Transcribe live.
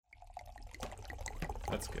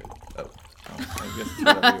That's good. Oh, I guess it's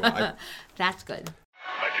whatever you want. That's good.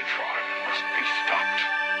 Megatron must be stopped,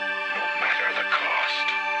 no matter the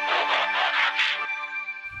cost.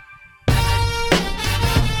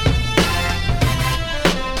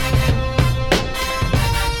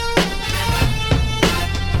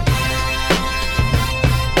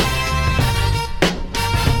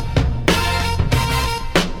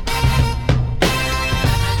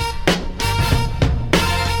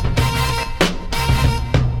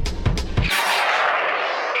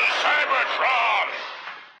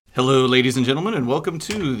 Hello, ladies and gentlemen, and welcome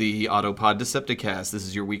to the Autopod Decepticast. This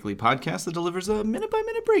is your weekly podcast that delivers a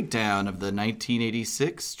minute-by-minute breakdown of the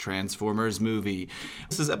 1986 Transformers movie.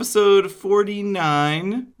 This is episode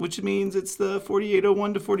 49, which means it's the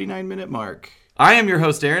 48:01 to 49-minute mark. I am your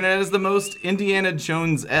host, Aaron, and as the most Indiana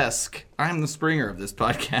Jones-esque, I'm the Springer of this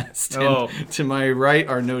podcast. Oh. And to my right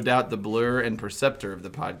are no doubt the Blur and Perceptor of the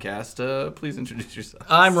podcast. Please introduce yourself.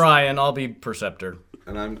 I'm Ryan, I'll be Perceptor,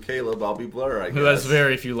 And I'm Caleb, I'll be Blur, I guess. who has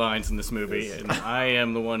very few lines in this movie, and I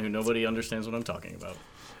am the one who nobody understands what I'm talking about.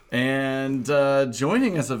 And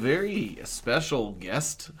joining us, a very special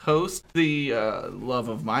guest host, the love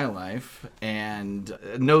of my life, and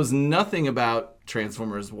knows nothing about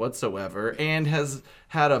Transformers whatsoever, and has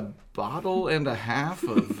had a bottle and a half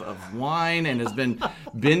of wine, and has been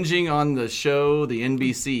binging on the show, the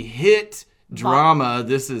NBC hit drama,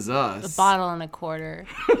 This Is Us. A bottle and a quarter.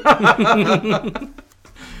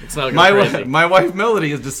 It's not crazy. My wife Melody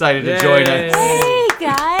has decided to join us. Hey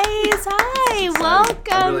guys, hi, welcome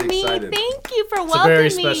I'm really me. excited. Thank you for It's a welcoming very me.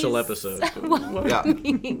 special episode. Yeah,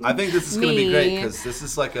 I think this is going to be great because this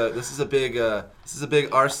is a big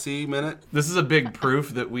RC minute. This is a big proof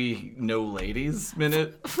that we know ladies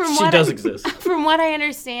minute. She does exist. From what I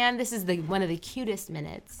understand, this is one of the cutest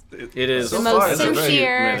minutes. It is. The So most far, it's a very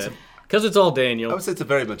sincere, minute. Because it's all I Daniel. would say it's a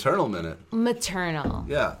very maternal minute. maternal.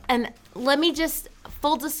 Yeah. And let me just,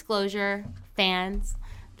 full disclosure, fans,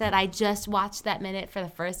 that I just watched that minute for the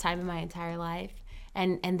first time in my entire life.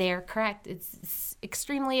 And they are correct. It's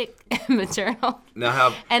extremely maternal.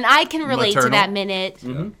 Now, And I can relate to Maternal? that minute.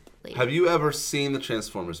 have you ever seen the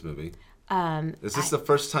Transformers movie? Is this the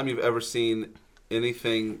first time you've ever seen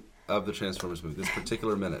anything of the Transformers movie? This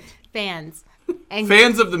particular minute? Fans. And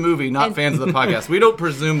Fans of the movie, not fans of the podcast. We don't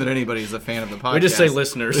presume that anybody's a fan of the podcast. We just say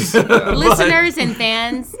listeners. listeners and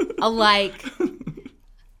fans alike.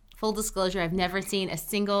 Full disclosure, I've never seen a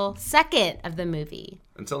single second of the movie.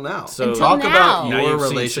 Until now. So Until Talk now. about Now your you've seen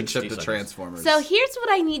relationship 60 to seconds. Transformers. So here's what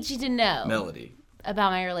I need you to know Melody.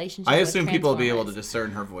 about my relationship I with assume people will be able to Transformers.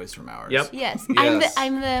 discern her voice from ours. Yep. Yes, Yes.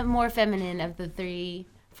 I'm the more feminine of the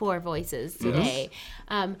four voices today.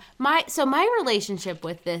 My relationship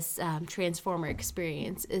with this Transformer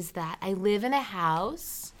experience is that I live in a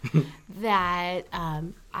house that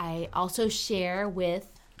I also share with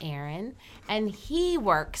Aaron, and he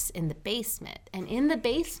works in the basement. And in the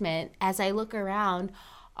basement, as I look around,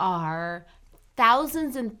 are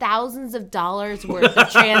thousands and thousands of dollars worth of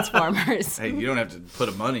Transformers. Hey, you don't have to put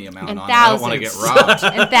a money amount And on it. I don't want to get thousands.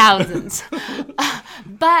 robbed. And thousands.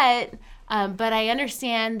 But I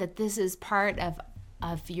understand that this is part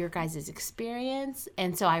of your guys' experience,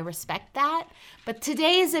 and so I respect that. But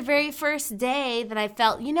today is the very first day that I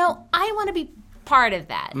felt, I want to be part of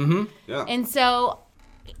that. Mm-hmm. Yeah. And so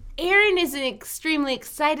Aaron isn't extremely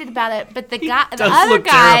excited about it, but the does other look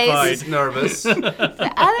guys, terrified. He's nervous.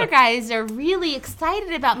 the other guys are really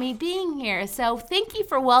excited about me being here. So thank you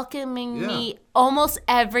for welcoming me, almost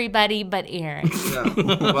everybody but Aaron. Yeah.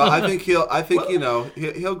 Well, I think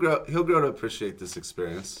he'll grow to appreciate this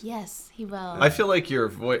experience. Yes, he will. I feel like your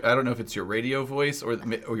voice, I don't know if it's your radio voice or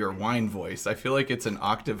your wine voice. I feel like it's an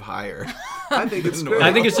octave higher. I think it's great.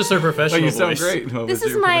 I think it's just her Oh, professional you sound voice. great. What This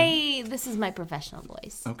was is your my professional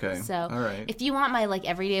voice. Okay. So All right. if you want my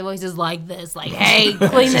everyday voices like this, hey,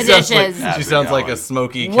 clean the Sounds dishes. she sounds like a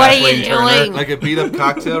smoky What are Kathleen you Turner. doing? Like a beat up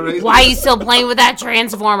cocktail race. Why are you still playing with that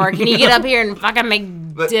transformer? Can you get up here and fucking make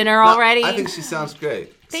But dinner no, already? I think she sounds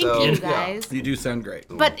great. Thank So, you yeah. guys. You do sound great.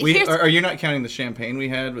 But here's are you not counting the champagne we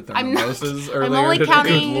had with the I'm not. mimosas earlier? I'm only today?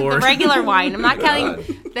 counting Good the Lord. regular wine. I'm not God.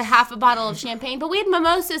 counting the half a bottle of champagne. But we had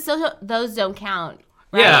mimosas, so those don't count.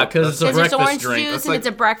 Yeah, because it's a Because there's breakfast orange drink. juice That's and like- it's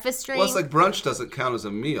a breakfast drink. Well, it's like brunch doesn't count as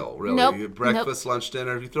a meal, really. Nope, You get breakfast, lunch,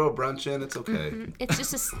 dinner. If you throw a brunch in, it's okay. It's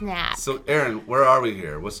just a snack. So, Aaron, where are we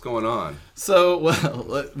here? What's going on? So,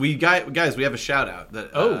 well, guys, we have a shout out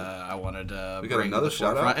that I wanted to We got bring another to the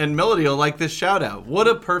shout forefront. out? And Melody will like this shout out. What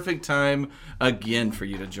a perfect time again for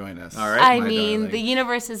you to join us. All right. I my mean, darling. the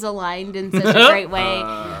universe is aligned in such a great way.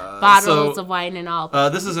 Bottles so, of wine and all.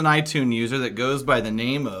 This is an iTunes user that goes by the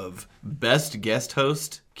name of Best Guest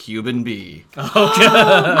Host Cuban B.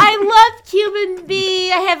 I love Cuban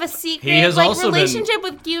B. I have a secret He has also relationship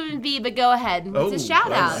with Cuban B, but go ahead. It's a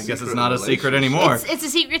shout out. I guess it's not a secret anymore. It's a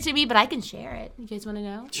secret to me, but I can share it. You guys want to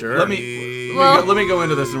know? Sure. Let me go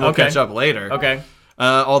into this and we'll catch up later. Okay.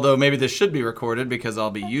 Although maybe this should be recorded because I'll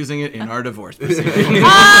be using it in our divorce proceedings.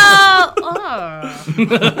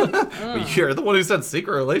 You're the one who said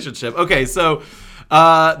secret relationship. Okay, so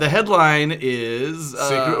the headline is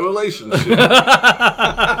Secret relationship.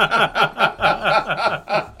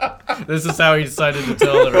 This is how he decided to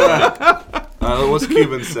tell everybody. What's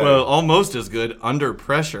Cuban say? well, almost as good. Under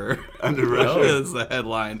pressure. Under pressure. is the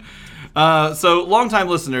headline. So, longtime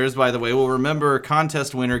listeners, by the way, will remember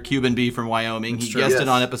contest winner Cuban B from Wyoming. He guested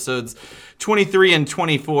on episodes 23 and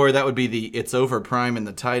 24. That would be the It's Over Prime and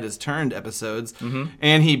the Tide Has Turned episodes.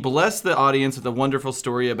 And he blessed the audience with a wonderful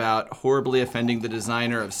story about horribly offending the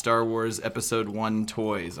designer of Star Wars Episode 1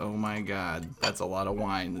 toys. Oh my God, that's a lot of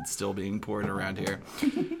wine that's still being poured around here.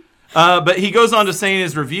 But he goes on to say in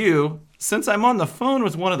his review, since I'm on the phone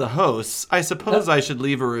with one of the hosts, I suppose I should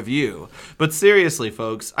leave a review. But seriously,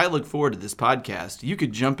 folks, I look forward to this podcast. You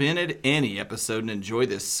could jump in at any episode and enjoy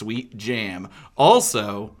this sweet jam.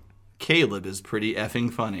 Also, Caleb is pretty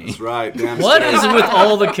effing funny. That's right. Damn What straight. is with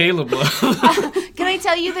all the Caleb love? Can I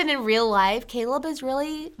tell you that in real life, Caleb is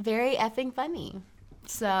really very effing funny.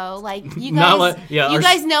 So, like, you Not guys, like- yeah, you our-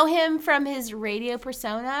 guys know him from his radio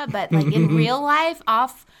persona, but like in real life,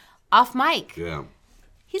 off mic, Yeah.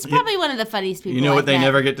 he's probably one of the funniest people. You know what I've they met.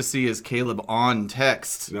 never get to see is Caleb on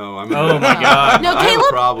text. No, I mean, Oh my God. No, I have a Caleb.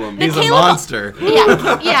 problem. the He's a Caleb- monster.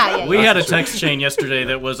 Yeah. We had a text chain yesterday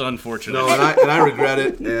that was unfortunate. No, and I regret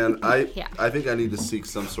it, and I Yeah. think I need to seek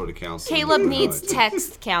some sort of counseling. Caleb No, needs I-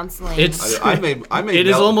 text counseling. I made it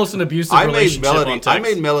is almost an abusive I made relationship Melody. on text. I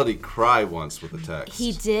made Melody cry once with a text.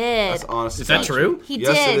 He did. That's honest. Is that true? He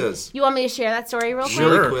Yes, did. it is. You want me to share that story real quick?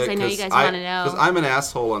 Really Sure. quick, Because I know you guys want to know. Because I'm an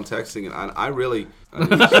asshole on texting, and I really. I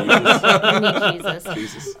need Jesus. I need Jesus.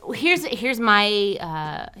 Jesus. Here's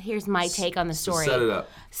my take on the story. Set it up.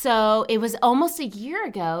 So it was almost a year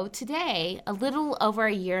ago today, a little over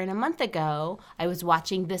a year and a month ago. I was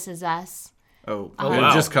watching This Is Us. Oh, wow. it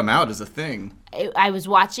had just come out as a thing. I was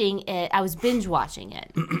watching it. I was binge watching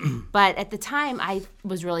it. But at the time, I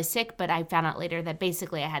was really sick. But I found out later that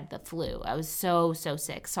basically I had the flu. I was so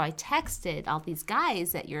sick. So I texted all these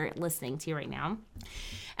guys that you're listening to right now.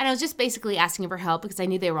 And I was just basically asking for help because I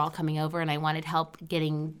knew they were all coming over and I wanted help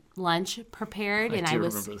getting lunch prepared. And I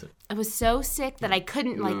was so sick that I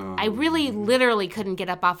couldn't I really literally couldn't get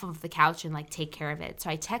up off of the couch and take care of it. So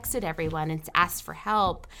I texted everyone and asked for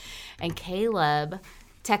help. And Caleb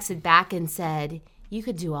texted back and said, "You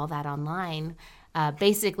could do all that online."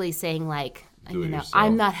 Basically saying yourself.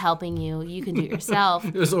 I'm not helping you. You can do it yourself.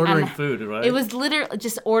 It was ordering food, right? It was literally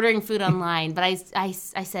just ordering food online. But I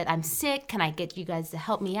said, "I'm sick. Can I get you guys to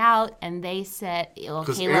help me out?" And they said, well,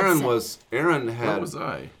 Because Caleb Aaron had. Where was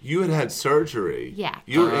I? You had surgery. Yeah.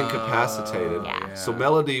 You were incapacitated. Yeah. So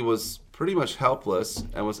Melody was pretty much helpless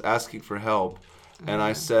and was asking for help. And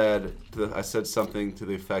I said something to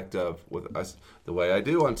the effect of, the way I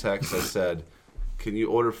do on text, I said, "Can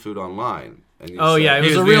you order food online?" And you said, it was He a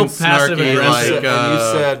was real being passive snarky, aggressive. and you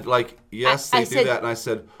said, yes, I they do said- that. And I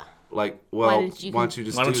said, well, Why why don't you don't you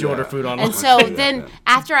just Why don't do you that? order food online? And so do that then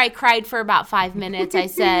after I cried for about 5 minutes, I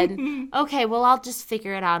said, "Okay, well, I'll just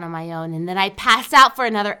figure it out on my own." And then I passed out for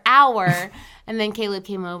another hour. And then Caleb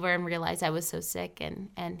came over and realized I was so sick,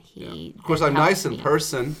 and he. Of course, then I'm helped nice in me.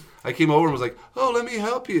 person. I came over and was like, "Oh, let me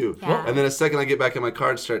help you." Yeah. And then the second I get back in my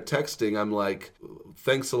car and start texting, I'm like,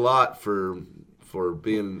 "Thanks a lot for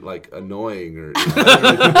being annoying." Or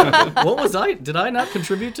What was I? Did I not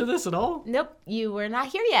contribute to this at all? Nope, you were not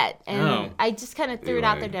here yet, and Oh. I just kind of threw it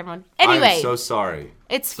out there Anyway. to everyone. Anyway, I'm so sorry.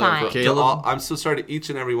 it's So fine. Caleb? I'm so sorry to each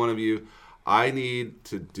and every one of you. I need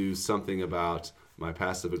to do something about my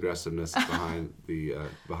passive aggressiveness behind the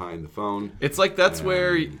phone. It's like that's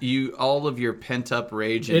where all of your pent up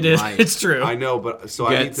rage in It is. life It's true. I know, but so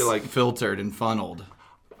I need gets to filtered and funneled.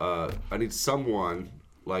 I need someone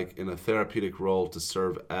in a therapeutic role to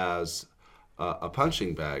serve as a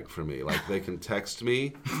punching bag for me. Like they can text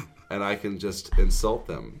me, and I can just insult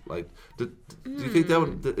them. Do you think that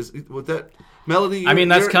would that Melody? I mean,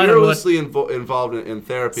 that's you're, kind you're of what- loosely involved in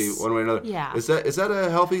therapy one way or another. Yeah. Is that a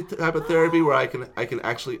healthy type of therapy where I can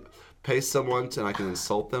actually pay someone and I can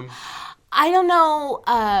insult them? I don't know.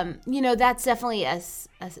 That's definitely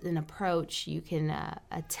an approach you can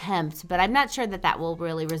attempt, but I'm not sure that will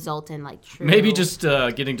really result in like true. Maybe just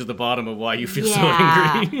getting to the bottom of why you feel so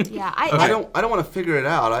yeah, angry. yeah. I don't want to figure it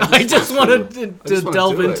out. I just wanted to just wanna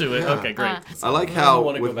delve do into it. Yeah. Okay, great. I like how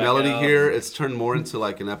wanna go with back Melody out. here, it's turned more into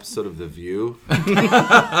like an episode of The View.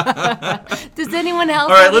 Does anyone else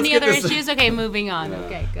All right, have let's any get other this- issues? Okay, moving on.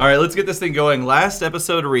 Okay, good. All right, let's get this thing going. Last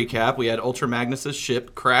episode recap, we had Ultra Magnus's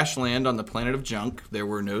ship crash land on the planet of junk. There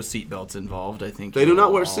were no seatbelts involved, I think. They do not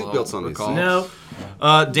you'll wear all seatbelts on these recall.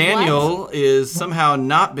 No. Daniel is somehow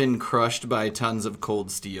not been crushed by tons of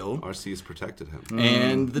cold steel. RC has protected him.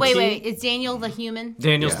 And the Wait, team, wait. Is Daniel the human?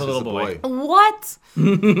 Daniel's Yes, the little it's a boy. What?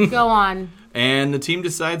 Go on. And the team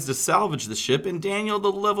decides to salvage the ship, and Daniel,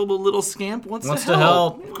 the lovable little scamp, wants to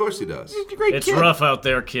help. Of course he does. He's a great It's kid. rough out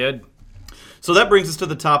there, kid. So that brings us to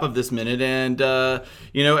the top of this minute, and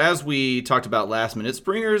as we talked about last minute,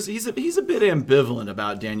 Springer's he's a bit ambivalent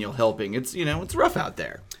about Daniel helping. It's it's rough out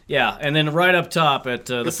there. Yeah, and then right up top at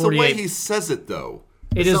the It's the way 48. he says it, though.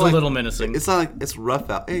 It It's is not a like- little menacing. It's not like it's rough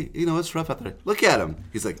out. Hey, it's rough out there. Look at him.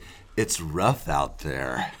 He's like, it's rough out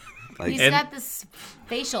there. Like, He's got this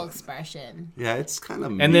facial expression. yeah, it's kind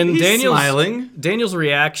of. And then He's Daniel's smiling. Daniel's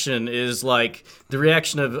reaction is like the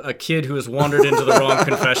reaction of a kid who has wandered into the wrong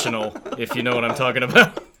confessional, if you know what I'm talking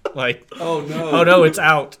about. Like, oh no, it's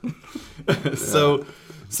out. So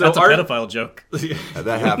That's a our- pedophile joke.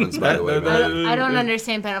 that happens, by the way. man. I don't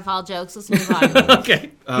understand pedophile jokes. Let's move on.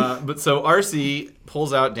 Okay. But so RC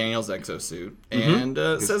pulls out Daniel's exosuit and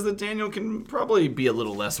says that Daniel can probably be a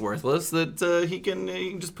little less worthless. That he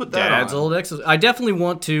can just put that Dad's on. old exes. I definitely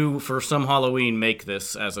want to, for some Halloween, make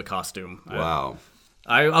this as a costume. Wow.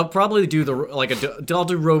 I'll probably do I'll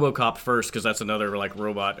do RoboCop first because that's another like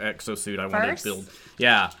robot exosuit I want First? to build.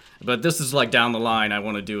 Yeah, but this is like down the line. I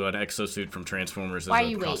want to do an exosuit from Transformers Why are as a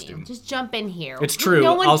you costume. waiting? Just jump in here. It's true.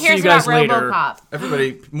 No one I'll see cares you guys about later.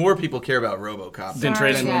 RoboCop. More people care about RoboCop Than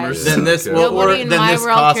Sorry, Transformers. guys. than this. Okay. Well, Nobody or in than my this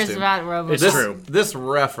world costume. cares about RoboCop. It's true. This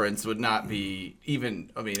reference would not be even.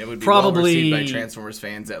 I mean, it would be Probably- well received by Transformers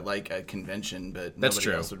fans at like a convention, but That's nobody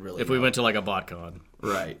true. else would really. If we know. went to like a BotCon.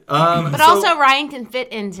 right, But also, Ryan can fit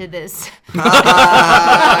into this. Yeah.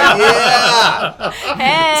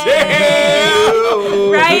 Hey,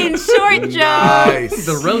 Ryan, short joke. Nice.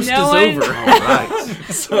 The roast No is one- over. Right.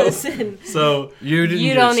 Listen, so You didn't.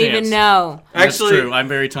 you get a don't even chance. know. That's Actually- true. I'm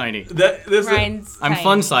very tiny. this Ryan's I'm tiny.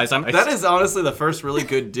 fun size. That is honestly the first really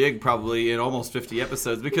good dig probably in almost 50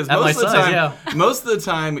 episodes because At most my of the size, time, yeah. most of the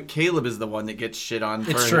time Caleb is the one that gets shit on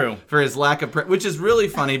It's for, true. for his lack of which is really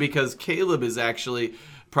funny because Caleb is actually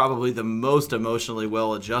probably the most emotionally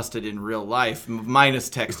well adjusted in real life minus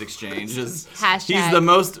text exchanges. Hashtag.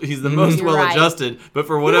 He's the most You're well right. adjusted, but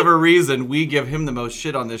for whatever reason we give him the most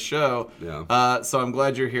shit on this show. Yeah. So I'm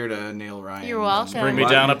glad you're here to nail Ryan. You're welcome. Bring me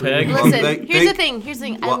down a peg. Well, Listen, thank- here's the thank-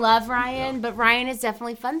 thing. I Well- love Ryan, but Ryan is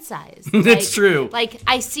definitely fun size. It's true. Like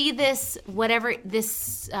I see this, what do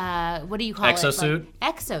you call Exosuit? it?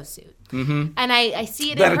 Like, exosuit. Mm-hmm. And I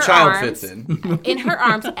see it that in a her child arms. fits in. In her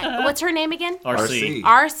arms. What's her name again? RC.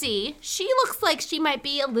 RC. She looks like she might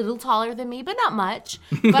be a little taller than me, but not much.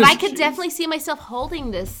 But I could definitely see myself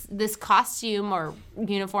holding this costume or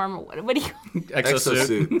uniform or what do you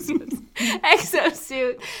Exosuit.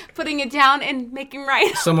 exosuit, putting it down and making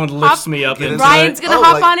Ryan. Someone lifts me up Get into into Ryan's it. gonna Oh,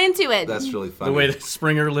 hop like- on into it. That's really funny. the way that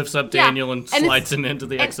Springer lifts up Yeah. Daniel and And slides it's- him into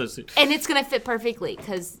the exosuit. And it's gonna fit perfectly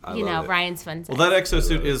because you know love it. Ryan's fun. Well, that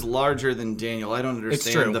exosuit is larger than Daniel. I don't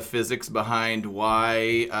understand true. the physics behind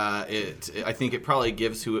why I think it probably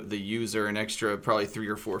gives the user an extra probably 3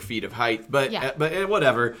 or 4 feet of height. But Yeah.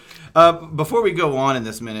 whatever. Before we go on in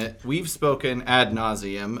this minute, we've spoken ad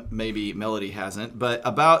nauseum. Maybe Melody hasn't, but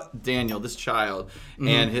about Daniel, this child,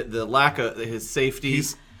 and the lack of his safety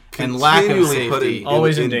He's and lack of continually put safety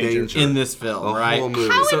Always in danger. in this film, The right? whole movie.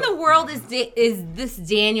 How So- in the world is this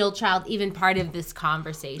Daniel child even part of this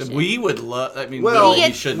conversation? We would love. I mean, Well, well, he he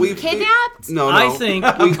gets shouldn't. kidnapped? No, I no. think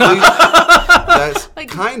That's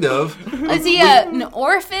kind of. Is he an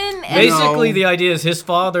orphan? And basically No. the idea is his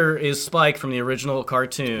father is Spike from the original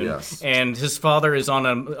cartoon. Yes. And his father is on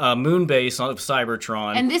a moon base of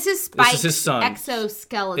Cybertron. And this is Spike's his son.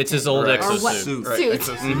 exoskeleton. It's his old Right. Or what? exosuit. Suit. Right, Suit.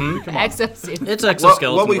 exosuit. Come on. Exosuit. It's What,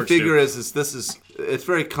 exoskeleton. what we works figure too. is this is it's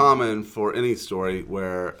very common for any story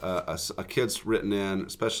where a kid's written in,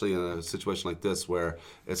 especially in a situation like this, where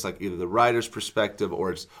it's like either the writer's perspective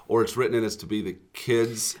or it's written in as to be the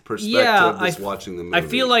kid's perspective that's watching the movie. I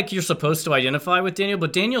feel like you're supposed to identify with Daniel,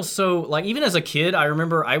 but Daniel's so like even as a kid, I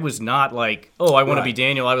remember I was not like, oh, I want to be Right.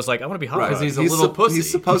 Daniel. I was like, I want to be Hot Right. Rod. he's a little pussy.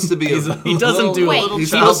 He's supposed to be. He's a, a He doesn't little- do Wait. little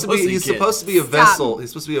He's child supposed to be. pussy He's kid. supposed to be a Stop. vessel. He's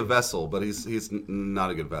supposed to be a vessel, but he's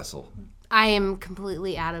not a good vessel. I am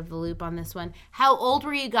completely out of the loop on this one. How old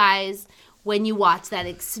were you guys when you watched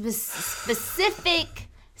that specific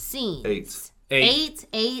scene? 8.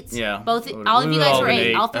 Eight. Yeah. Both. All of you guys were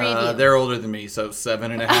 8. 8. All 3 of you. They're older than me, so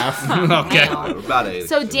 7.5. Okay. About 8.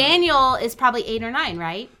 So Daniel is probably 8 or 9,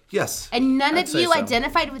 right? Yes. And none I'd of say you so.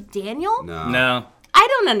 identified with Daniel? No. I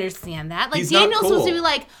don't understand that. Like He's not Daniel's supposed to cool.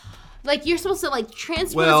 be like you're supposed to like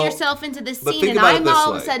transpose Well, yourself into the but scene, think and about it I'm this all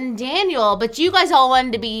of way. a sudden Daniel, but you guys all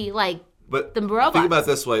wanted to be like But the robots. think about it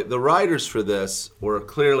this way: the writers for this were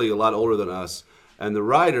clearly a lot older than us, and the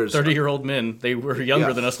writers 30-year-old men. They were younger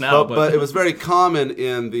Yeah. than us now, but it was very common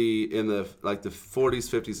in the like the 40s,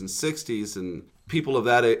 50s, and 60s, and people of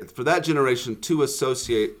that age, for that generation to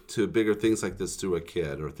associate to bigger things like this through a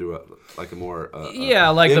kid or through a more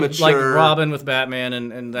like immature, Robin with Batman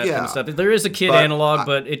and that kind Yeah. of stuff. There is a kid But analog,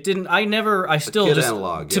 but it didn't. I still kid just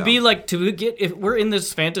analog, to yeah. be like to get if we're in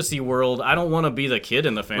this fantasy world. I don't want to be the kid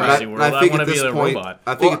in the And fantasy world. I think want at to be this the point, robot.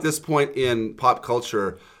 I think at this point in pop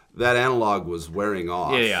culture, that analog was wearing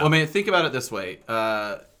off. Yeah. Well, I mean, think about it this way.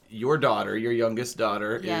 Your daughter, your youngest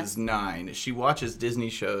daughter, Yeah. is 9. She watches Disney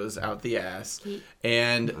shows out the ass,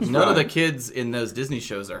 and none of the kids in those Disney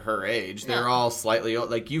shows are her age. They're all slightly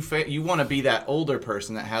old. Like you want to be that older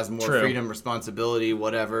person that has more True. freedom, responsibility,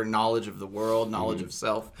 whatever, knowledge of the world, knowledge Mm-hmm. of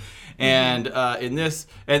self. And in this,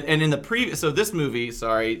 and in the previous, so this movie,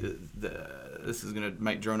 sorry, this is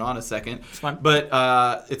might drone on a second. It's fine. But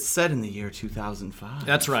it's set in the year 2005.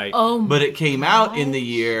 That's right. Oh, But it came out in the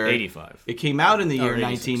year 85. It came out in the year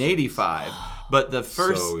 86. 1985. But the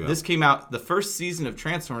first So, yeah. this came out the first season of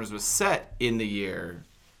Transformers was set in the year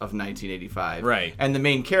of 1985. Right. And the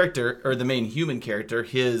main character or the main human character,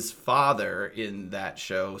 his father in that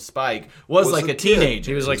show, Spike, was Was like a a kid. teenager.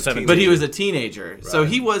 He was like 17. But he was a teenager. So Right.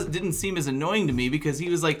 he didn't seem as annoying to me because he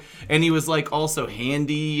was like also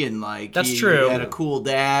handy and like That's he true. had a cool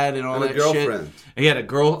dad and all And a that girlfriend. shit. He had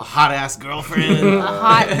a hot ass girlfriend. a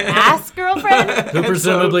hot ass girlfriend. Who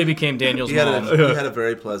presumably became Daniel's He had, mom. he had a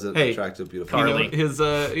very pleasant, Hey, attractive, beautiful. Carly. His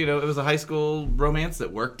it was a high school romance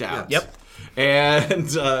that worked out. Yes. Yep.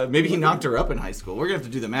 And maybe he knocked her up in high school. We're gonna have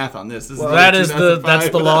to do the math on this. This is That is 2005. that's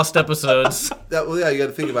the lost episodes. You got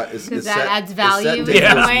to think about is Because is that set- adds is value set in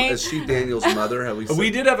Daniel's- some way. Is she Daniel's mother? Have we? We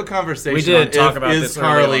said- did have a conversation. We did on talk if, about is this early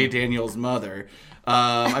Carly on. Daniel's mother.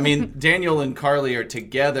 I mean, Daniel and Carly are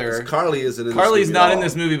together. Carly isn't in. Carly's this movie not at in all.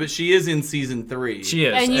 this movie, but she is in season 3. She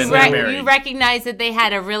is, And you, they're married. you recognize that they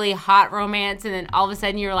had a really hot romance, and then all of a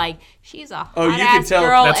sudden you're like, she's a hot Oh, you could ass tell-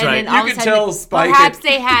 girl, That's and right. then all You of a could sudden tell Spike perhaps had-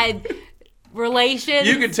 they had relations.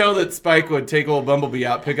 You could tell that Spike would take old Bumblebee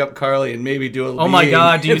out, pick up Carly, and maybe do a. Oh my leading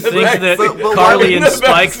God! Do you in the think back that seat. But Carly in and the back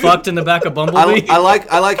Spike seat. fucked in the back of Bumblebee? I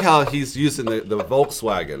like how he's using the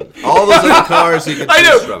Volkswagen. All those other cars he can I choose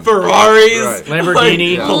know from. Ferraris, Right.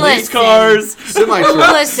 Lamborghini. like, police Listen. cars. Semi-truck.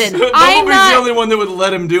 Listen, I'm Bumblebee's not. the only one that would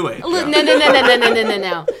let him do it.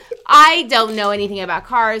 No. I don't know anything about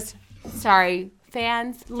cars. Sorry,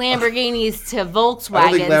 fans. Lamborghinis to I don't think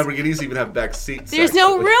Volkswagens. Lamborghinis even have back seats. There's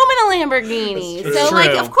no room in a Lamborghini. That's So, true.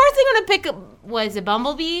 like, of course they're going to pick up, was it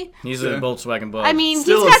Bumblebee? He's a Volkswagen Bug. I mean,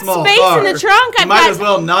 Still he's a got small space car. in the trunk. You I've might got, as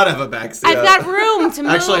well not have a backseat. I've got room to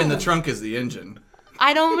move. Actually, in the trunk is the engine.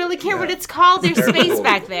 I don't really care what it's called. There's space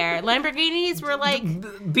back there. Lamborghinis were like,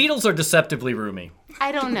 Beetles are deceptively roomy.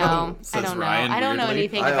 I don't know. I Says don't know. Ryan I don't know weirdly.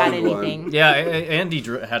 anything I about owned one. anything. Yeah, Andy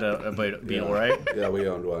had a beetle, right? Yeah, we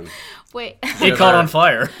owned one. Wait. It caught on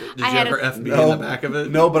fire. Did I you had ever a- FB in the back of it?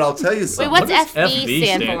 No, but I'll tell you Wait, something. what's What does FB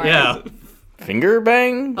stand for? Yeah. Finger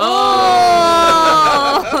bang?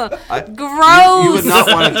 Oh, gross. You would not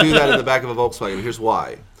want to do that in the back of a Volkswagen. Here's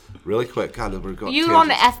why. Really quick. God, we're going. You on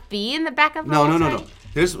the FB in the back of No. Volkswagen?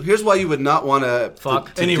 Here's why you would not want to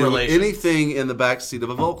Fuck. Any do relations. anything in the back seat of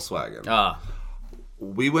a Volkswagen. Ah.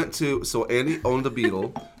 We went to Andy owned a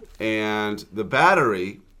Beetle, and the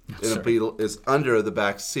battery in a Beetle is under the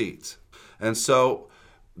back seat, and so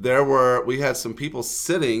we had some people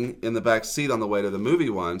sitting in the back seat on the way to the movie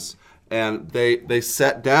once, and they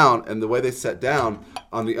sat down, and the way they sat down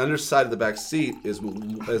on the underside of the back seat is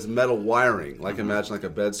metal wiring, like imagine like a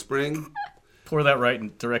bed spring. Pour that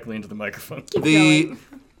directly into the microphone.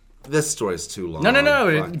 This story's too long. No.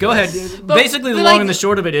 Fuck Go this. ahead. Basically, the but long like- and the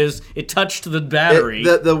short of it is it touched the battery.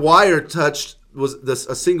 The wire touched a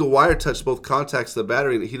single wire touched both contacts of the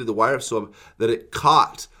battery, and it heated the wire up so that it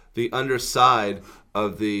caught the underside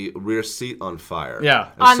of the rear seat on fire. Yeah.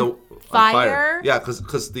 And On fire? Yeah,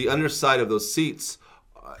 because the underside of those seats.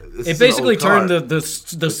 It basically turned the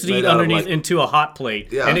seat made out of, underneath like- into a hot plate,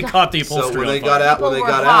 Yeah. and it caught the upholstery So when on they fire. got out, People were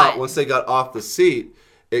hot. once they got off the seat,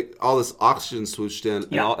 all this oxygen swooshed in,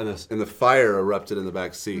 Yeah. and the fire erupted in the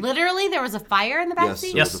back seat. Literally, there was a fire in the back Yes,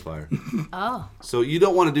 seat? there was Yes. a fire. Oh. So you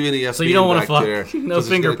don't want to do any FBing you don't wanna back fuck. there. No 'cause it's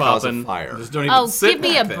finger gonna cause a popping. Fire. Just don't even Oh, sit give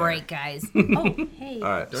me a back there. break, guys. Oh, hey. All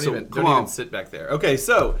right, Don't so even come on. sit back there. Okay,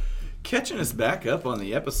 so catching us back up on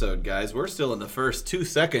the episode, guys. We're still in the first 2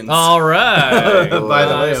 seconds. All right. By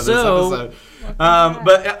the way, of this So- episode.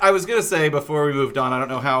 But I was gonna say before we moved on, I don't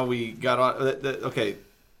know how we got on. Okay,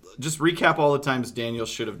 just recap all the times Daniel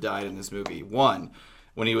should have died in this movie. 1,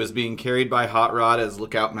 when he was being carried by Hot Rod as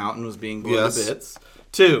Lookout Mountain was being blown Yes. to bits.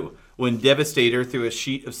 2, when Devastator threw a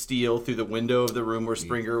sheet of steel through the window of the room where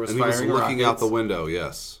Springer was And he was firing looking out rockets. the window.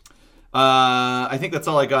 Yes. I think that's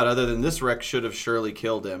all I got, other than this wreck should have surely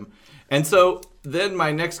killed him. And so then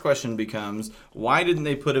my next question becomes, why didn't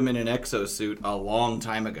they put him in an exosuit a long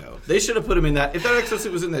time ago? They should have put him in that. If that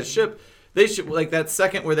exosuit was in that ship, they should, like that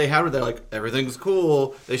second where they had it, they're like, everything's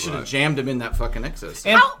cool. They should have jammed him in that fucking exosuit.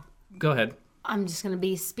 And, go ahead. I'm just going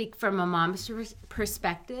to speak from a mom's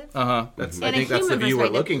perspective. I and think a that's the human view we're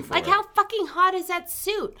perspective. looking for. Like, how fucking hot is that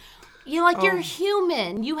suit? You're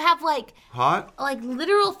human. You have Hot?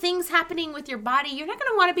 literal things happening with your body. You're not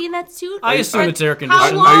going to want to be in that suit. I assume for it's air how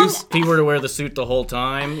conditioned. long? If he were to wear the suit the whole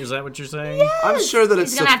time, is that what you're saying? I'm sure that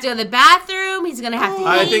He's it's going to have to go to the bathroom. He's going to have to eat.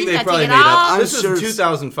 I think He's they gotta probably take made it up. off. This I'm sure is it's-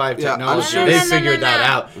 2005 Yeah, I'm technology. sure They it's- figured that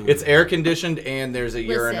No. out. It's air conditioned and there's a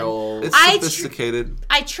urinal. it's I sophisticated.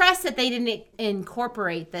 I trust that they didn't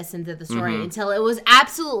incorporate this into the story Mm-hmm. until it was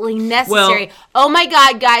absolutely necessary. Oh my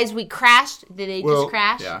God, guys, we crashed. Did they Well, just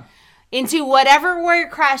crash? Yeah. Into whatever we're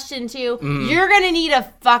crashed into, you're gonna need a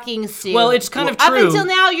fucking suit. Well, it's kind of Up true. until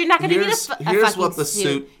now, you're not gonna need a Here's fucking what the suit.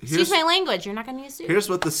 suit- Excuse here's- my language. You're not gonna need a suit. Here's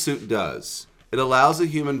what the suit does. It allows a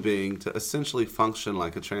human being to essentially function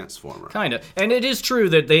like a transformer. Kind of. And it is true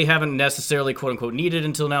that they haven't necessarily, quote unquote, needed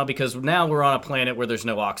until now because now we're on a planet where there's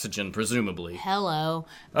no oxygen, presumably. Hello.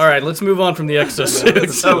 All right, let's move on from the Let's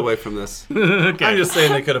exosuits. get away from this. I'm just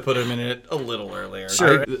saying they could have put him in it a little earlier.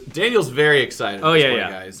 Sure. Daniel's very excited. Oh, at this yeah, point, yeah.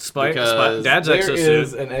 guys. Spy- because Dad's there exosuit.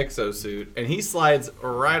 is an exosuit, and he slides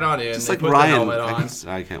right on in. Just They like put Ryan. the helmet on.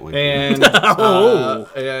 I can't wait. And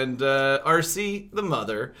RC, the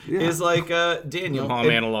mother, is like Daniel. Mom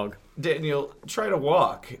analog. Daniel, try to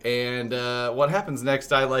walk. And what happens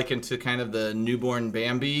next, I liken to kind of the newborn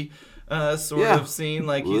Bambi sort Yeah. of scene.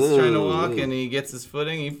 Like he's trying to walk and he gets his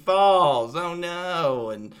footing, he falls. Oh no!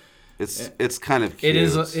 And It's kind of cute. It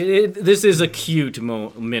is. This is a cute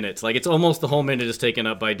minute. Like it's almost the whole minute is taken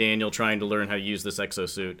up by Daniel trying to learn how to use this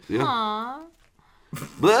exosuit. Aww.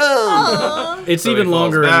 Whoa! It's So he even falls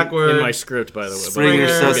longer backward. in my script, by the way. but Springer Springer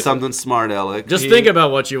says gets- something smart, Alec. Just think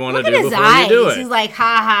about what you want to Look do at his before eyes. you do it. He's like,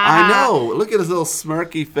 ha ha. I ha. know. Look at his little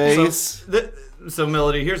smirky face. So,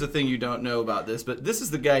 Melody, here's the thing you don't know about this, but this is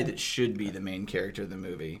the guy that should be the main character of the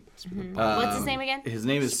movie. What's his name again? His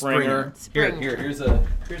name is Springer. Springer. Here's a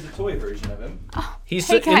toy version of him. He's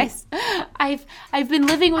Hey guys, I've been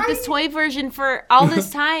living with this toy version for all this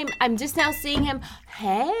time. I'm just now seeing him.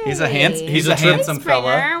 Hey, He's a handsome Hey, handsome Springer,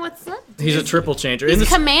 fella. What's up? He's a triple changer. He's In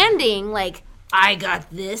this, commanding. Like, I got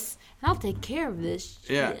this, and I'll take care of this.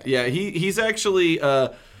 Yeah, shit." yeah. He's actually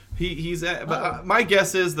but my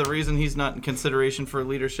guess is the reason he's not in consideration for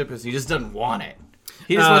leadership is he just doesn't want it.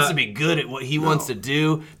 He just wants to be good at what he wants to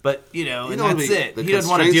do, but and don't wanna that's be- it. the He doesn't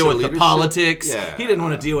want to constraints deal of with the leadership? politics. Yeah. He didn't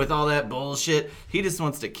want to deal with all that bullshit. He just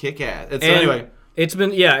wants to kick ass. And so and anyway, it's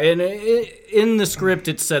been and in the script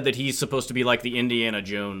it said that he's supposed to be like the Indiana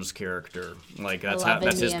Jones character. Like that's love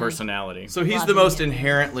that's his Indiana. personality. so he's Love the most him.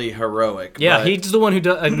 inherently heroic. Yeah, but- he's the one who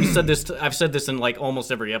does. And we said this. I've said this in like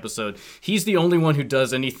almost every episode. He's the only one who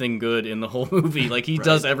does anything good in the whole movie. Like he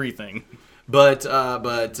does everything. But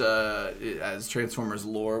as Transformers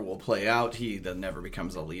lore will play out, he never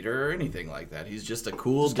becomes a leader or anything like that. He's just a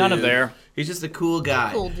cool dude. kind of there. He's just a cool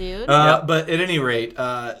guy. Cool dude. But at any rate,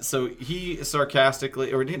 so he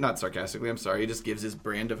sarcastically, or not sarcastically, I'm sorry, he just gives his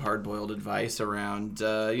brand of hard-boiled advice around,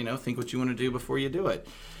 think what you want to do before you do it.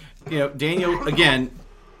 Daniel, again,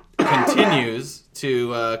 continues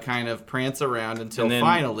to kind of prance around until And then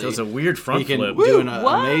finally does a weird front he can flip. do an Whoa.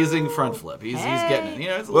 amazing front flip. He's getting it.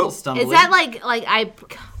 It's a little stumbling. Is that like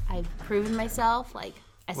I've proven myself? Like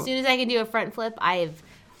as soon as I can do a front flip, I've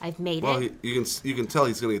made Well, it. you can tell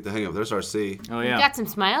he's gonna get the hang of it. There's RC. Oh We've yeah. got some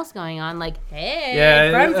smiles going on. Like, hey,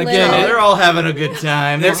 Yeah, front flip. again, Oh, they're all having a good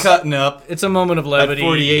time. They're cutting up. It's a moment of At levity.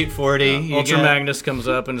 48-40. Ultra Magnus comes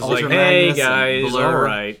up and is like, Ultra "Hey Magnus and guys, Blur. all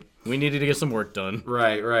right, we needed to get some work done."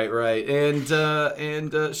 Right. And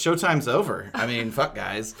showtime's over. I mean, fuck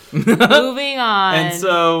guys. Moving on. And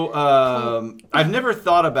so I've never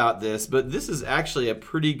thought about this, but this is actually a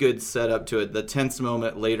pretty good setup to it. The tense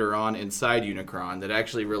moment later on inside Unicron that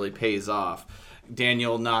actually really pays off.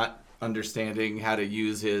 Daniel not understanding how to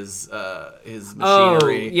use his machinery.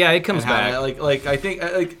 Oh, yeah, it comes and how back. to- I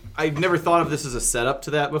think I've never thought of this as a setup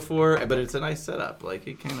to that before, but it's a nice setup. Like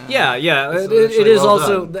it kind of Yeah. It's It actually is well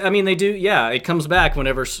also. done. I mean, they do. Yeah, it comes back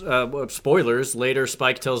whenever. Spoilers. Later,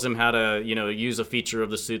 Spike tells him how to, use a feature of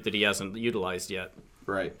the suit that he hasn't utilized yet.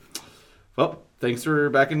 Right. Well, thanks for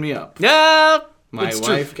backing me up. Yeah. My it's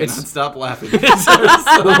true. wife cannot stop laughing.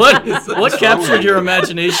 What captured your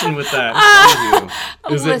imagination with that?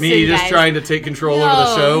 Is it me Listen, just guys. trying to take control over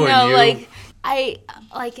the show No, and you?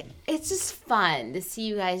 It's just fun to see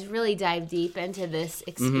you guys really dive deep into this Mm-hmm.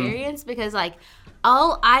 experience because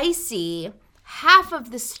all I see, half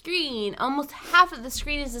of the screen, almost half of the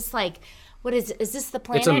screen is this what is it? Is this the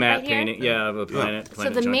planet? It's a matte right here? painting. Yeah, of a planet. So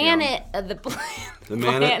planet the Junkion. planet of the planet.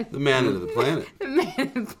 The man of the planet. The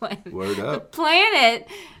man planet. Word The up. planet.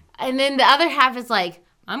 And then the other half is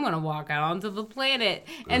I'm going to walk out onto the planet.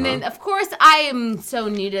 And then, of course, I am so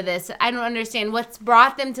new to this. I don't understand what's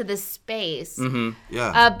brought them to this space. Mm-hmm.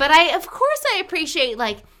 Yeah. But I appreciate,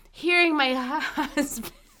 hearing my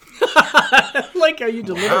husband. I like how you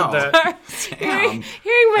delivered Wow. that. Hearing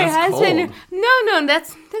my That's husband. cold. No,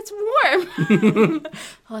 that's warm.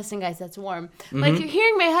 Listen, guys, that's warm.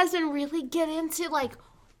 Hearing my husband really get into,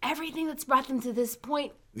 everything that's brought them to this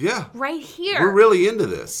point yeah. right here. We're really into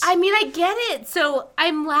this. I mean, I get it. So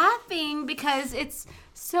I'm laughing because it's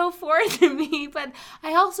so foreign to me, but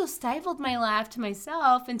I also stifled my laugh to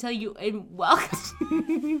myself until you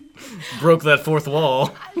Broke that fourth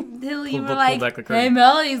wall. until you Pull were back the like, curtain. "Hey,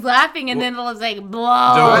 Melody's laughing," and then it was like,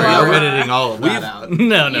 "Blah." Don't worry, yeah, we're we're- editing all of that out.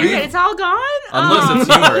 No. It's all gone. Unless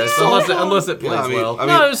it's humorous. Unless it plays Yeah, I mean- well. I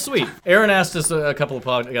No, it was sweet. Aaron asked us a couple of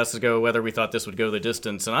podcasts ago whether we thought this would go the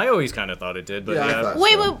distance, and I always kind of thought it did. But Yeah, I yeah, thought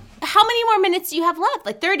Wait, how many more minutes do you have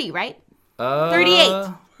left? 30, right? 38.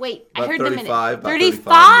 Wait, I about heard the 35, minute. about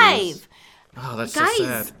 35 minutes. oh, that's so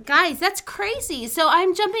sad. Guys, that's crazy. So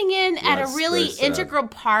I'm jumping in at a Yes, really very sad. integral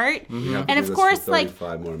part. We have to And do of this course, for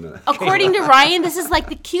 35 more minutes. according to Ryan, this is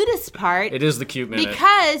the cutest part. It is the cute minute.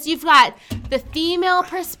 Because you've got the female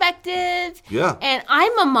perspective. Yeah. And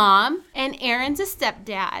I'm a mom, and Aaron's a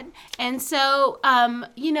stepdad. And so,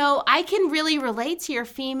 I can really relate to your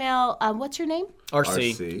female, what's your name?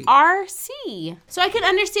 RC. RC. So I can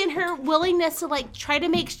understand her willingness to, try to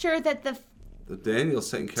make sure that the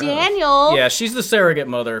Daniel's taking care of. Daniel. Yeah, she's the surrogate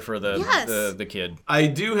mother for the Yes. the kid. I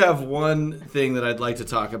do have one thing that I'd like to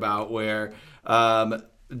talk about where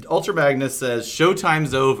Ultra Magnus says,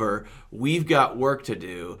 "Showtime's over. We've got work to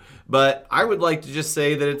do." But I would like to just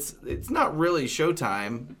say that it's not really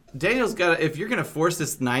showtime. Daniel's got to, if you're going to force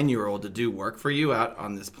this 9-year-old to do work for you out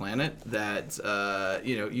on this planet, that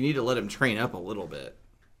you need to let him train up a little bit.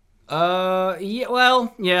 Yeah,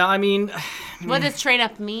 well, yeah, I mean, What does train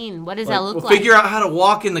up mean? What does that look Well, like? figure out how to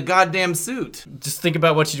walk in the goddamn suit. just think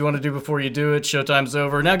about what you want to do before you do it. Showtime's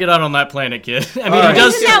over. Now get out on that planet, kid. I mean, All right. he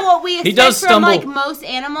does. Isn't that what we he expect does from stumble. most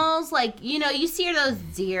animals? You see those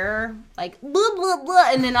deer, blah blah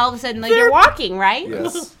blah, and then all of a sudden, they're walking, right?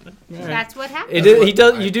 Yes. That's what happens. It is, he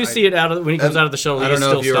does. You do see it out of when he comes out of the shuttle. I He don't is know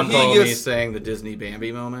still if you stumbling. recall He me gets- saying the Disney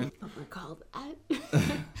Bambi moment. Recall that. But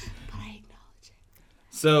I acknowledge it.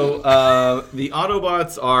 So the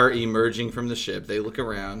Autobots are emerging from the ship. They look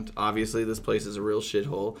around. Obviously, this place is a real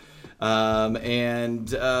shithole. And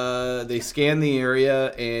they scan the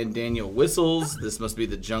area, and Daniel whistles. This must be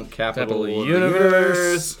the junk capital of the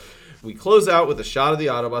universe. We close out with a shot of the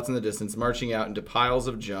Autobots in the distance, marching out into piles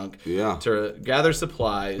of junk Yeah. to gather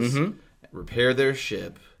supplies, repair their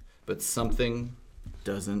ship. But something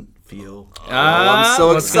doesn't feel. I'm so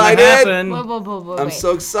what's gonna excited. happen? Whoa, I'm wait.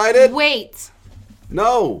 so excited. Wait.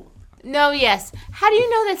 No. No, yes. How do you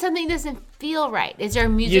know that something doesn't feel right? Is there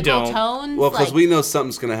musical don't. tones? Well, because we know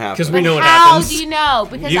something's going to happen. Because we know what how happens. do you know?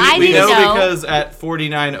 Because We I didn't know know. because at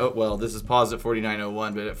 49, well, this is paused at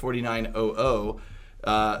 4901, but at 4900,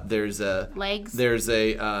 there's a Legs? There's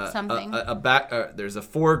a Something? a back. There's a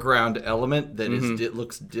foreground element that it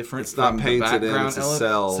looks different. It's not from painted the in, background it's a element,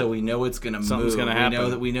 cell. so we know it's gonna Something's move. gonna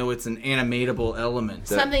happen. We know it's an animatable element.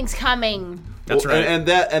 Something's coming. That's Well, right. And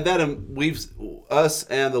us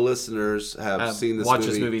and the listeners have seen this watched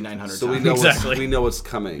movie. this movie 900 so we times. know Exactly. we know what's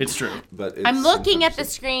coming. It's true. But I'm looking at the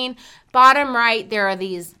screen. Bottom right, there are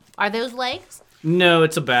these. Are those legs? No,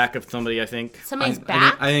 it's a back of somebody. I think. Somebody's I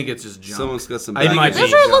back? think it's just junk. Someone's got some. I think baggage. it's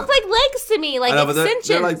Those just are look like legs to me, like I know, but extensions.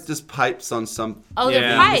 they're like just pipes on some. oh, they're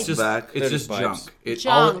Yeah, pipes. It's just Back. It's They're just just pipes. junk.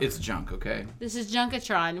 Junk. It's junk. Okay. This is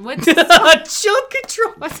Junkatron. What's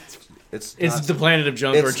Junkatron. It's It's not, the planet of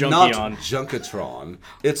junk or it's not Junkion. Junkatron.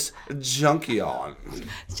 It's Junkion.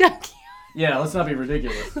 Junk? Yeah, let's not be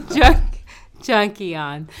ridiculous.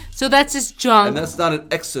 Junkion. So that's just junk. And that's not an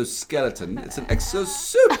exoskeleton, it's an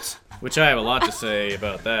exosuit. Which I have a lot to say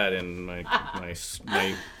about that in my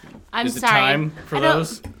I'm is it sorry. time for I don't-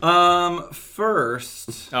 those?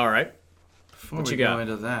 First, All right. before What we you go got?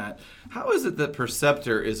 into that, how is it that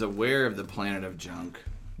Perceptor is aware of the planet of junk,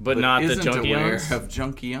 But not the isn't aware Junkions? of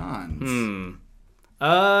Junkions?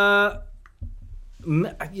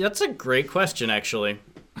 That's a great question, actually.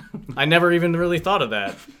 I never even really thought of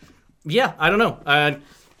that. Yeah, I don't know.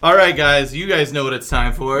 All right, guys, you guys know what it's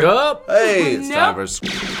time for. Oh, Hey, it's No. time for.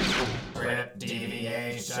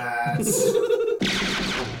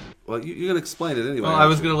 Well, you're going to explain it anyway. Well, I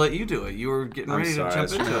was going to let you do it. You were getting I'm ready sorry, to I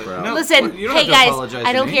jump into screwed it. up. No, Listen, you don't hey have to guys, apologize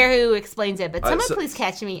I to don't me. care who explains it, but someone so- please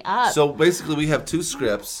catch me up. So basically, we have two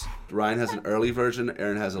scripts. Ryan has an early version,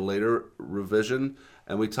 Aaron has a later revision,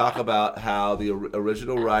 and we talk about how the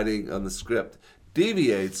original writing on the script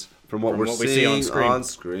deviates from what we're what we seeing see on on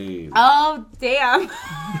screen. Oh, damn.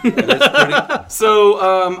 So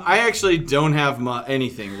I actually don't have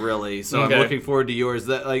anything really. So Okay. I'm looking forward to yours.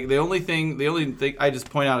 That like the only thing I just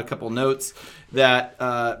point out a couple notes that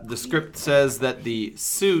the script says that the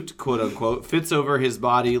suit, quote unquote, fits over his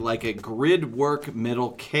body like a grid work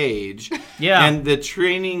metal cage. Yeah. And the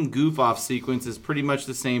training goof off sequence is pretty much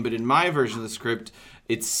the same, but in my version of the script,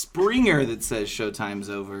 it's Springer that says showtime's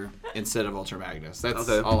over instead of Ultra Magnus. That's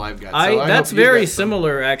Okay. all I've got. So I that's hope you very got some-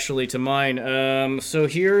 similar actually to mine. So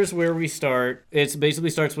here's where we start. It basically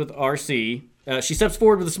starts with RC. She steps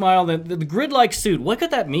forward with a smile. The grid-like suit. What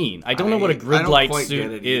could that mean? I don't know what a I don't grid-like quite get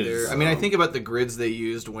suit it either. is. I mean, I think about the grids they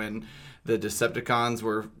used when the Decepticons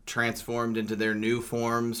were transformed into their new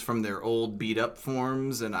forms from their old beat-up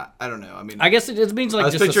forms, and I don't know. I mean, I guess it means like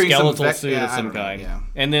was just a picturing some skeletal suit yeah, of I some don't know, kind. yeah.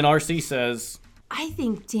 And then RC says, I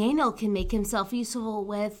think Daniel can make himself useful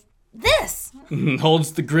with this.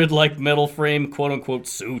 holds the grid-like metal frame quote-unquote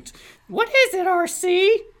suit. What is it, RC?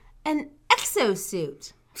 An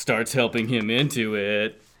exosuit. Starts helping him into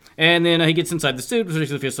it. And then he gets inside the suit, which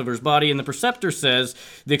fits over his body, and the Perceptor says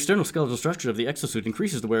the external skeletal structure of the exosuit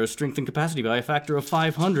increases the wearer's strength and capacity by a factor of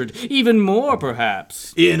 500. Even more,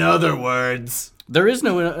 perhaps. in other words, There is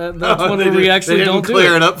no... that's one they where we didn't- actually they didn't don't do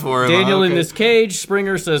clear it. it up for him, Daniel huh? in Okay. this cage,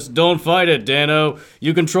 Springer says, don't fight it, Dano.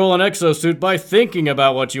 You control an exosuit by thinking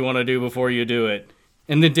about what you want to do before you do it.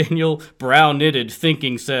 And then Daniel, brow-knitted,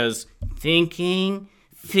 thinking, says, Thinking?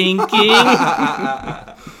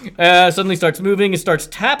 Suddenly starts moving and starts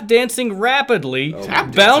tap dancing rapidly.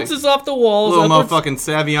 Tap bounces off the walls. little upwards- motherfucking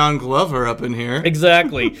Savion Glover up in here.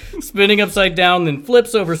 Exactly. Spinning upside down, then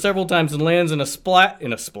flips over several times and lands in a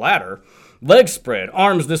splatter. Legs spread,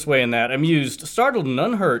 arms this way and that, amused, startled and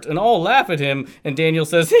unhurt, and all laugh at him. And Daniel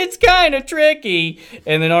says, it's kind of tricky.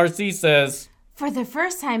 And then RC says, For the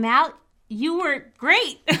first time out, you were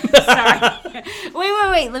great. Sorry.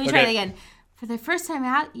 Wait. Let me try Okay. that again. For the first time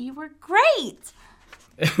out, you were great.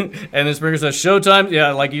 and then Springer says, Showtime.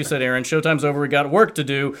 Yeah, like you said, Aaron, Showtime's over. We got work to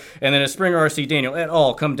do. And then as Springer, RC, Daniel et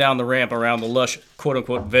al. Come down the ramp around the lush,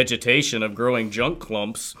 quote-unquote, vegetation of growing junk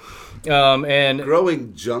clumps. And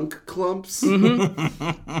Growing junk clumps?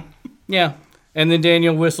 yeah. And then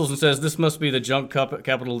Daniel whistles and says, this must be the junk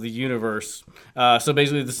capital of the universe. So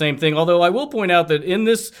basically the same thing. Although I will point out that in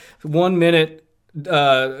this 1 minute,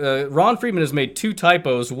 Ron Friedman has made two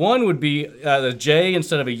typos. One would be the J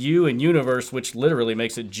instead of a U in universe, which literally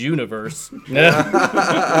makes it Juniverse.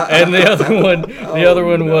 And the other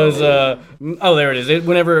one was there it is.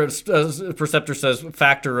 Whenever Perceptor says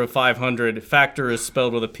factor of 500, factor is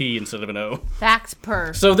spelled with a P instead of an O. Facts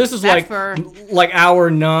per. So this is That's like hour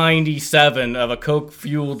 97 of a Coke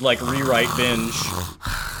fueled like rewrite binge.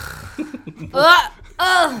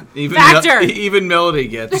 Even Factor. even Melody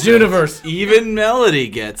gets Juniverse. Even Melody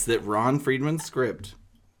gets that Ron Friedman's script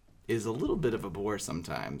is a little bit of a bore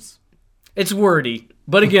sometimes. It's wordy,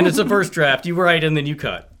 but again, it's a first draft. You write and then you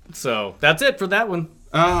cut. So that's it for that one.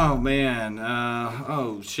 Oh man.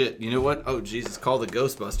 Oh shit. You know what? Oh Jesus. Call the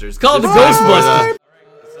Ghostbusters. Call the It's time for Ghostbusters.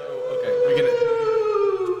 Okay.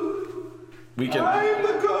 We can. I'm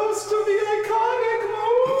the ghost of the iconic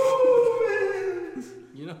moment.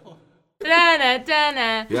 You know.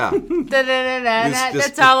 Da-da-da-da. Yeah. Da-da-da-da-da.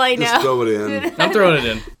 That's all I know. Just throw it in. I'm throwing it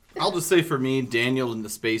in. I'll just say for me, Daniel in the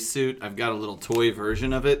spacesuit. I've got a little toy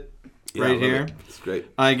version of it Yeah, right love here. it. It's great.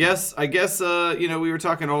 I guess, you know, we were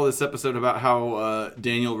talking all this episode about how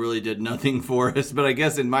Daniel really did nothing for us, but I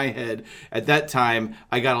guess in my head, at that time,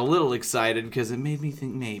 I got a little excited because it made me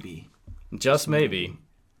think maybe. Just maybe.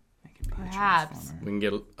 Perhaps. We can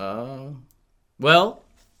get, well,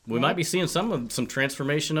 we might be seeing some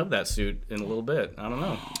transformation of that suit in a little bit. I don't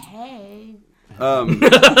know. Hey.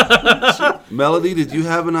 Melody, did you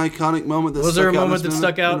have an iconic moment that Was stuck there a out in moment this that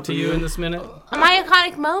minute? stuck out to you in this minute? My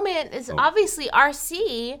iconic moment is obviously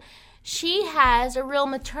RC. She has a real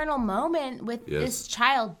maternal moment with Yes. this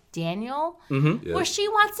child, Daniel, Mm-hmm. where she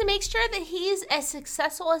wants to make sure that he's as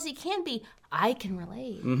successful as he can be. I can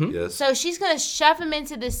relate. Yes. So she's going to shove him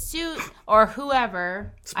into this suit or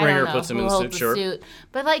whoever. I Springer don't know puts him who in the holds suit, sure.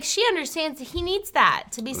 But like she understands that he needs that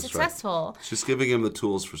to be That's right. successful. She's giving him the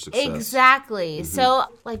tools for success. Exactly. Mm-hmm. So,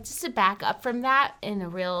 like, just to back up from that in a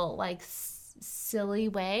real, like, silly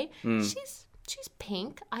way, Mm. she's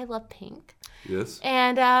pink. I love pink. Yes.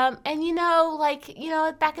 And back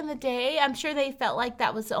in the day, I'm sure they felt like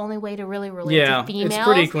that was the only way to really relate Yeah, to females. it's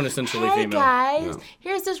pretty quintessentially hey, female. guys, Yeah.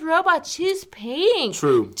 here's this robot. She's pink.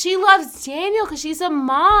 True. She loves Daniel because she's a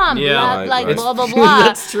mom. Yeah. Blah, Right, like, right. blah, blah, blah.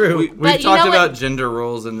 That's true. We- But We've you know talked what? about gender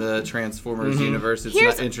roles in the Transformers universe. It's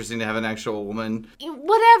Here's- not interesting to have an actual woman.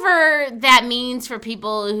 Whatever that means for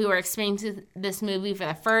people who are experiencing this movie for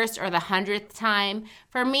the first or the 100th time,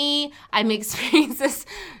 for me, I'm experiencing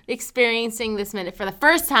this minute for the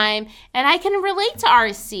first time, and I can relate to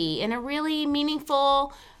RC in a really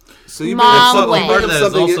meaningful. So you Mom bring up, way. you bring Part of up that is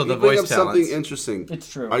something, also you the bring voice up something talents. interesting.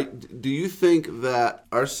 It's true. Do you think that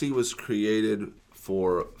RC was created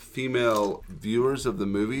for female viewers of the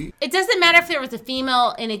movie? It doesn't matter if there was a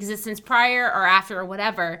female in existence prior or after or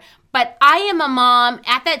whatever, but I am a mom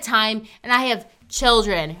at that time, and I have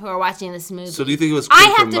children who are watching this movie. So do you think it was I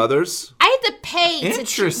created have for to- mothers? I have to pay to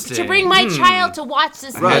Interesting. bring my child to watch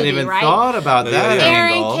this movie, I hadn't even right? thought about Yeah, that yeah.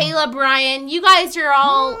 Aaron, angle. Kayla, Brian, you guys are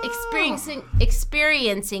all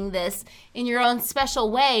experiencing this in your own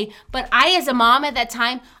special way. But I, as a mom at that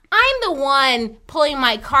time, I'm the one pulling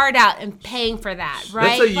my card out and paying for that,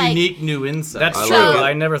 right? That's a Like, unique new insight. That's I true. like it.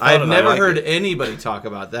 I never thought I've of never that. heard anybody talk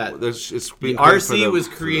about that. It's being The good for RC the- was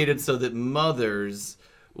for the- created so that mothers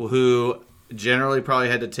who generally probably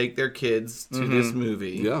had to take their kids to this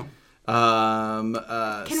movie Yeah.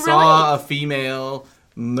 saw a female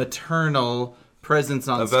maternal presence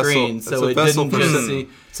on A vessel. screen, It's so a it vessel didn't for just sym- see.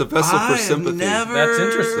 It's a vessel for I have sympathy. never That's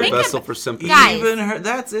interesting. A Think vessel of- for sympathy. Guys. even heard.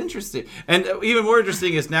 That's interesting. And even more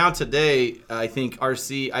interesting is now today. I think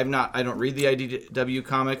RC. I don't read the IDW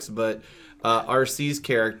comics, but RC's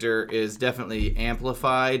character is definitely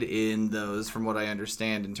amplified in those, from what I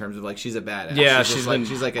understand, in terms of like she's a badass. Yeah, she's she's like been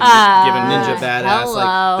she's like a given ninja badass. hello.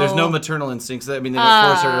 Like there's no maternal instincts. I mean,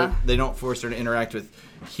 they don't force her to interact with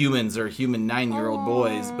humans or human 9-year-old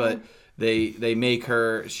boys, but they make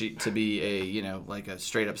her to be a like a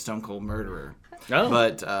straight up stone cold murderer. Oh.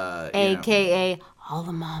 But AKA all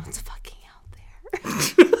the moms fucking out there.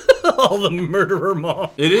 All the murderer mom.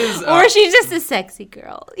 it is. Or she's just a sexy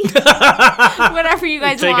girl. Whatever you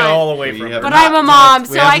guys Take want. it all away we from have her. But I'm a mom, we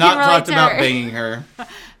so have I can not relate talked to about her. banging her.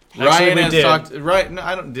 Ryan we has did. talked. Right? No,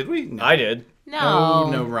 I don't. Did we? No. I did. No.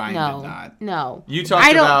 No, Ryan no, did not. No. You talked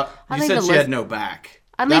I don't- about. I You don't said even she had listen- no back.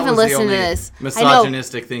 I don't That even was the listen to only this. I know.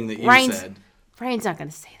 misogynistic thing that you Ryan's- said. Brian's not going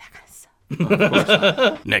to say that kind of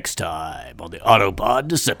stuff. Next time on the Autopod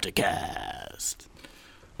Decepticast.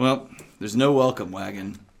 Well, there's no welcome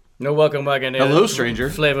wagon. No welcome wagon. Hello, stranger.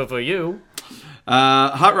 Flavor for you.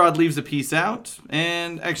 Hot Rod leaves a piece out,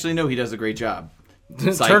 and actually, no, he does a great job.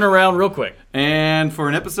 Psych. Turn around real quick. And for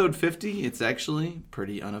an episode 50, it's actually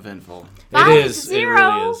pretty uneventful. It is. 5-0. It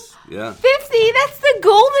really is. Yeah. 50, that's the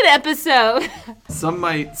golden episode. Some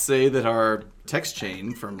might say that our text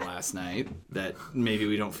chain from last night that maybe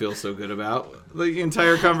we don't feel so good about, the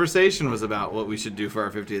entire conversation was about what we should do for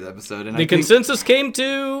our 50th episode. And The consensus came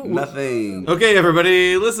to Nothing. Okay,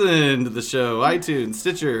 everybody, listen to the show. iTunes,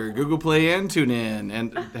 Stitcher, Google Play, and TuneIn.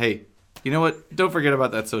 And hey, you know what? Don't forget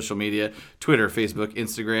about that social media. Twitter, Facebook,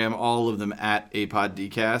 Instagram, all of them at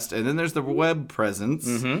APodDcast. And then there's the web presence.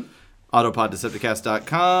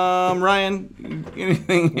 AutoPodDecepticast.com. Ryan,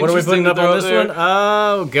 anything What are we interesting putting to up throw on this there? one?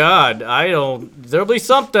 Oh, God. I don't. There'll be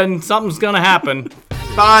something. Something's going to happen.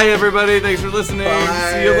 Bye, everybody. Thanks for listening.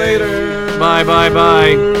 See you later. Bye, bye,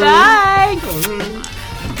 bye. Bye.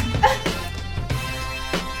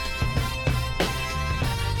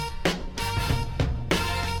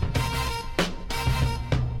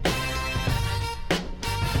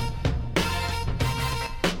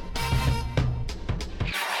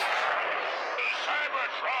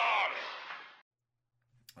 Cybertron!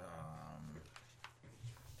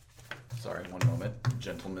 Sorry, one moment.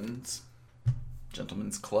 Gentlemen's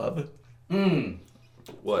Club.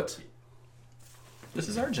 What? This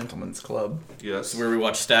is our Gentlemen's Club. Yes. Where we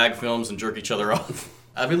watch stag films and jerk each other off.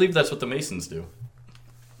 I believe that's what the Masons do.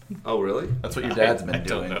 Oh, really? That's what your dad's been I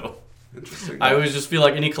doing. don't know. Interesting. I always just feel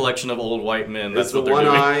like any collection of old white men. That's Is the what they're one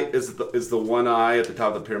doing. eye is the one eye at the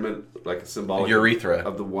top of the pyramid like a symbolic Urethra.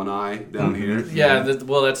 of the one eye down here? Yeah,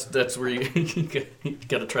 well, that's where you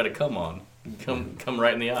got to try to come on, come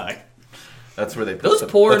right in the eye. That's where they put Those the,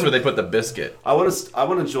 porn- That's where they put the biscuit. I want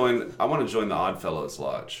to join the Oddfellows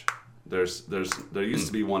Lodge. There used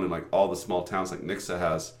to be one in like all the small towns like Nixa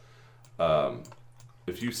has.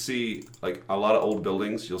 If you see like a lot of old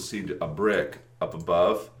buildings, you'll see a brick up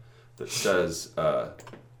above that says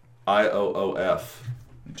IOOF.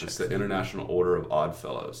 It's the International Order of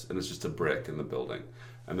Oddfellows, and it's just a brick in the building,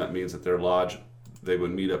 and that means that their lodge, they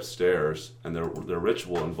would meet upstairs, and their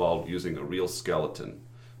ritual involved using a real skeleton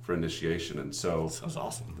for initiation. And so, Sounds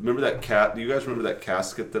awesome. remember that cat? Do you guys remember that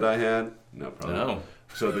casket that I had? No, probably not. No.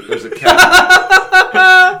 So there's a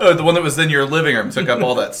cat. Oh, the one that was in your living room took up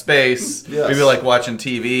all that space. Yes. Maybe like watching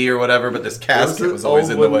TV or whatever, but this casket It was always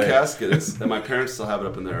an in the old wooden way. casket. And my parents still have it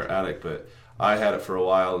up in their attic, but I had it for a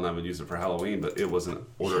while, and I would use it for Halloween. But it was an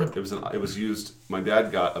order. It was used. My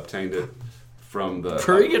dad obtained it from the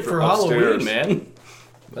Bring it for upstairs. Halloween, man.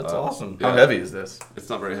 That's awesome. How Yeah. heavy is this? It's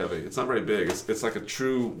not very heavy. It's not very big. It's like a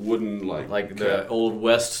true wooden Like the old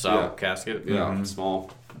West style casket. yeah,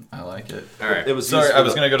 small. I like it. All right. It was Sorry, used I for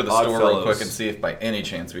was going to go to the store real Oddfellows. quick and see if by any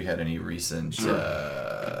chance we had any recent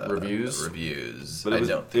Reviews? Reviews. But I it was,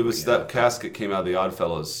 don't it think was we that have. casket came out of the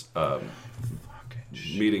Oddfellows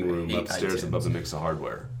meeting room hate upstairs iTunes. above the Nixa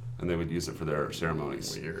Hardware, and they would use it for their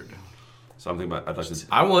ceremonies. Weird. So I'm thinking about. I'd like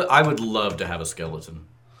to. I would love to have a skeleton.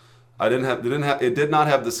 It did not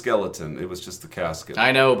have the skeleton. It was just the casket.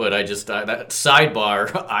 I know, but that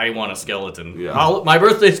sidebar. I want a skeleton. Yeah. My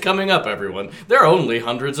birthday's coming up, everyone. They're only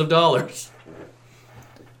hundreds of dollars.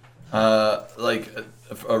 Like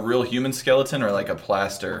a real human skeleton or like a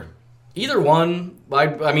plaster? Either one.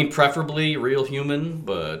 I mean, preferably real human,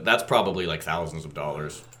 but that's probably like thousands of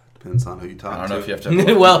dollars. Depends on who you talk I don't to. know if you have to.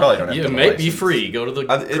 you Well, probably don't have it to have a may be license. free. Go to the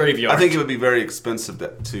graveyard. I think it would be very expensive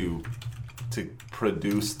to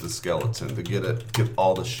produce the skeleton, to get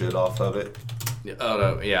all the shit off of it. Oh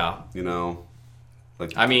no, yeah. You know,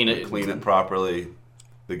 like I mean, to clean it properly,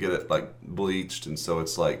 to get it like bleached, and so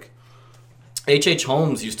it's like. H.H.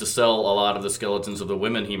 Holmes used to sell a lot of the skeletons of the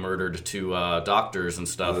women he murdered to doctors and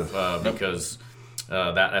stuff because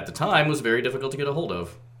that at the time was very difficult to get a hold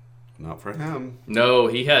of. Not for him. No,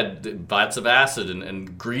 he had vats of acid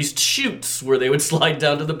and greased chutes where they would slide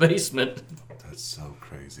down to the basement. That's so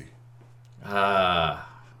crazy.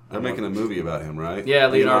 They're making a movie about him, right? Yeah,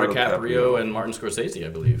 Leonardo DiCaprio and Martin Scorsese, I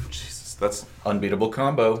believe. Jesus, that's. Unbeatable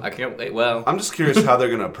combo. I can't wait. Well, I'm just curious how they're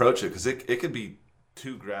going to approach it because it could be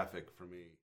too graphic for me.